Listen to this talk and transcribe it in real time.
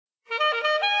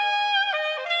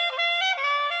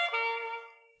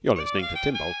You're listening to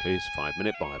Tim Bulkeley's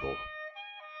 5-Minute Bible.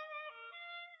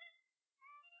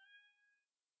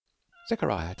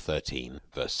 Zechariah 13,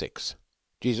 verse 6.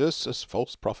 Jesus as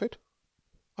false prophet?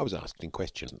 I was asked in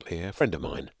question recently a friend of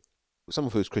mine, some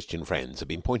of whose Christian friends have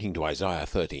been pointing to Isaiah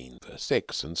 13, verse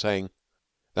 6 and saying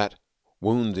that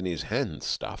wounds in his hands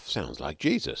stuff sounds like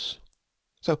Jesus.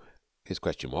 So his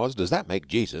question was, does that make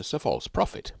Jesus a false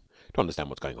prophet? To understand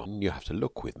what's going on, you have to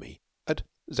look with me at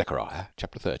Zechariah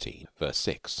chapter 13, verse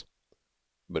 6.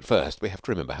 But first we have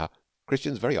to remember how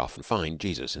Christians very often find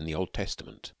Jesus in the Old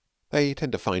Testament. They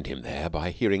tend to find him there by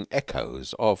hearing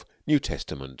echoes of New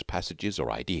Testament passages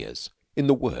or ideas in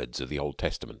the words of the Old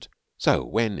Testament. So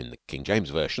when in the King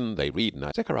James Version they read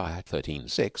in Zechariah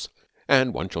 13:6,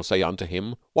 "And one shall say unto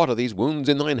him, What are these wounds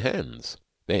in thine hands?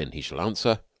 Then he shall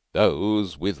answer,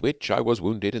 Those with which I was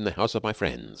wounded in the house of my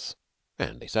friends."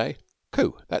 And they say,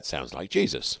 "Coo, that sounds like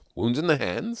Jesus. Wounds in the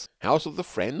hands? House of the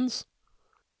friends?"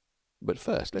 But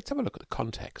first, let's have a look at the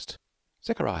context.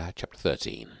 Zechariah chapter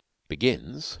 13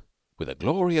 begins with a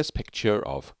glorious picture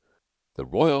of the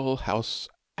royal house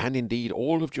and indeed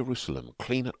all of Jerusalem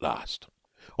clean at last.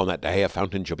 On that day a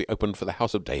fountain shall be opened for the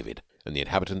house of David and the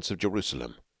inhabitants of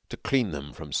Jerusalem, to clean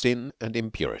them from sin and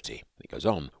impurity. It goes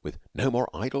on with no more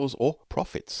idols or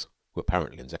prophets, who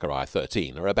apparently in Zechariah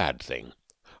 13 are a bad thing.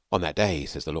 On that day,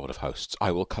 says the Lord of hosts,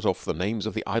 I will cut off the names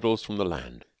of the idols from the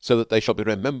land, so that they shall be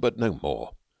remembered no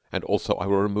more. And also I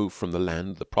will remove from the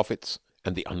land the prophets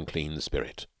and the unclean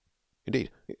spirit. Indeed,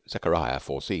 Zechariah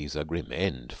foresees a grim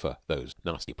end for those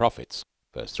nasty prophets.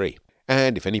 Verse 3.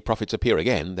 And if any prophets appear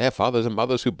again, their fathers and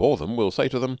mothers who bore them will say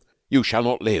to them, You shall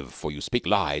not live, for you speak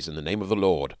lies in the name of the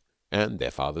Lord. And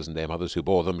their fathers and their mothers who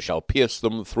bore them shall pierce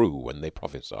them through when they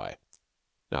prophesy.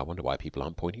 Now I wonder why people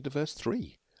aren't pointing to verse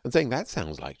 3 and saying that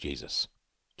sounds like Jesus.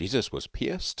 Jesus was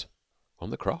pierced on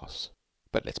the cross.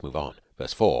 But let's move on.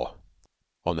 Verse 4.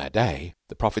 On that day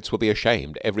the prophets will be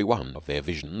ashamed, every one, of their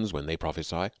visions when they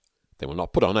prophesy. They will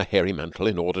not put on a hairy mantle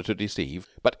in order to deceive,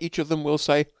 but each of them will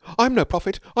say, I'm no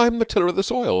prophet, I am the tiller of the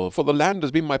soil, for the land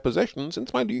has been my possession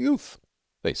since my youth.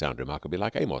 They sound remarkably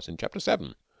like Amos in chapter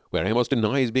 7, where Amos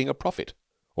denies being a prophet,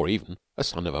 or even a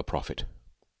son of a prophet.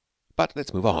 But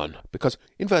let's move on, because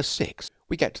in verse 6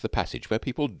 we get to the passage where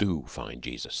people do find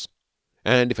Jesus.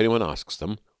 And if anyone asks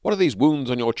them, What are these wounds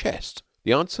on your chest?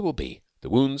 The answer will be, The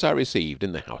wounds I received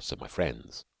in the house of my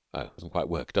friends. Oh, doesn't quite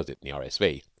work, does it, in the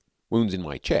RSV? Wounds in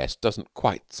my chest doesn't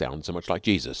quite sound so much like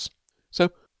Jesus.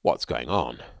 So what's going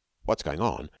on? What's going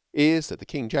on is that the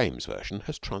King James Version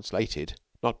has translated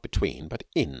not between, but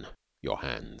in your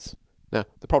hands. Now,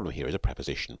 the problem here is a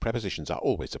preposition. Prepositions are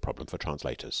always a problem for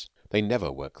translators. They never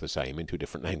work the same in two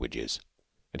different languages.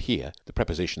 And here, the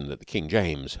preposition that the King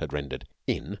James had rendered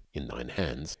in thine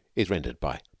hands, is rendered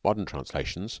by modern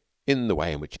translations in the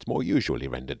way in which it's more usually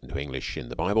rendered into English in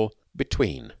the Bible,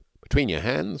 between. Between your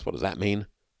hands, what does that mean?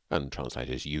 And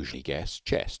translators usually guess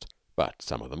chest, but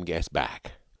some of them guess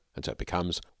back. And so it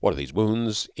becomes, what are these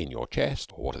wounds in your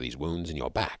chest, or what are these wounds in your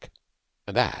back?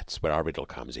 And that's where our riddle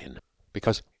comes in.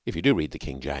 Because if you do read the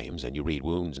King James and you read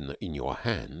wounds in your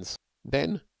hands,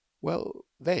 then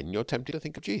you're tempted to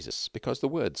think of Jesus, because the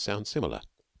words sound similar.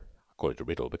 I call it a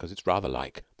riddle because it's rather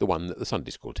like the one that the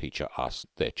Sunday school teacher asks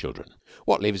their children.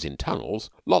 What lives in tunnels,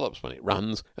 lollops when it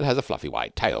runs, and has a fluffy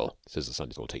white tail, says the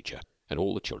Sunday school teacher. And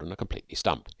all the children are completely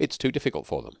stumped. It's too difficult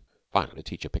for them. Finally, the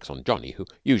teacher picks on Johnny, who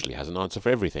usually has an answer for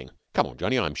everything. Come on,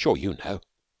 Johnny, I'm sure you know.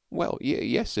 Well,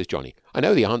 yes, says Johnny. I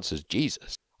know the answer's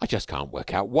Jesus. I just can't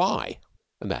work out why.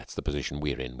 And that's the position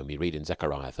we're in when we read in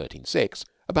Zechariah 13:6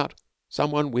 about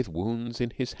someone with wounds in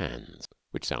his hands,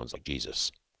 which sounds like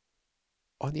Jesus.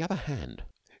 On the other hand,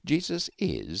 Jesus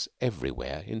is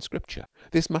everywhere in Scripture.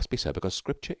 This must be so because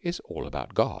Scripture is all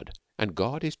about God, and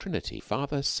God is Trinity,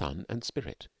 Father, Son, and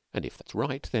Spirit. And if that's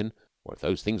right, then, or if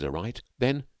those things are right,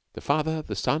 then the Father,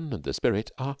 the Son, and the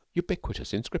Spirit are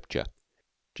ubiquitous in Scripture.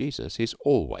 Jesus is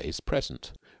always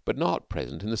present, but not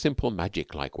present in the simple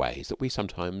magic-like ways that we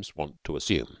sometimes want to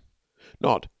assume.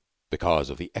 Not because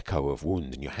of the echo of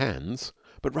wounds in your hands,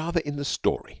 but rather in the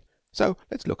story. So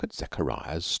let's look at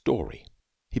Zechariah's story.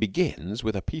 He begins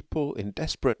with a people in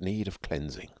desperate need of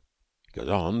cleansing. He goes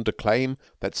on to claim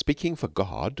that speaking for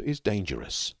God is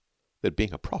dangerous, that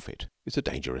being a prophet is a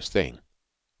dangerous thing.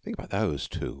 Think about those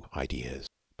two ideas,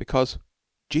 because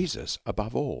Jesus,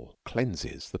 above all,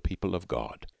 cleanses the people of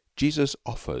God. Jesus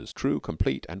offers true,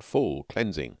 complete, and full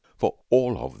cleansing for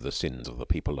all of the sins of the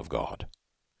people of God.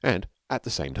 And at the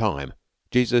same time,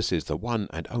 Jesus is the one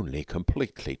and only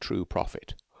completely true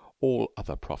prophet. All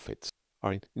other prophets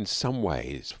are in some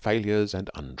ways failures and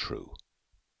untrue.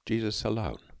 Jesus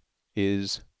alone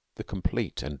is the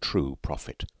complete and true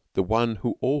prophet, the one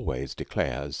who always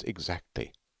declares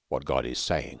exactly what God is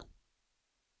saying.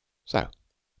 So,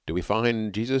 do we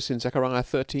find Jesus in Zechariah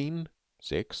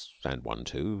 13:6 and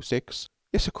 1:2, 6?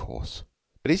 Yes, of course.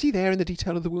 But is he there in the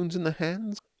detail of the wounds in the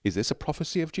hands? Is this a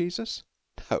prophecy of Jesus?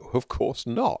 No, of course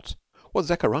not. What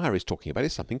Zechariah is talking about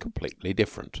is something completely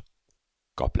different.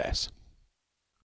 God bless.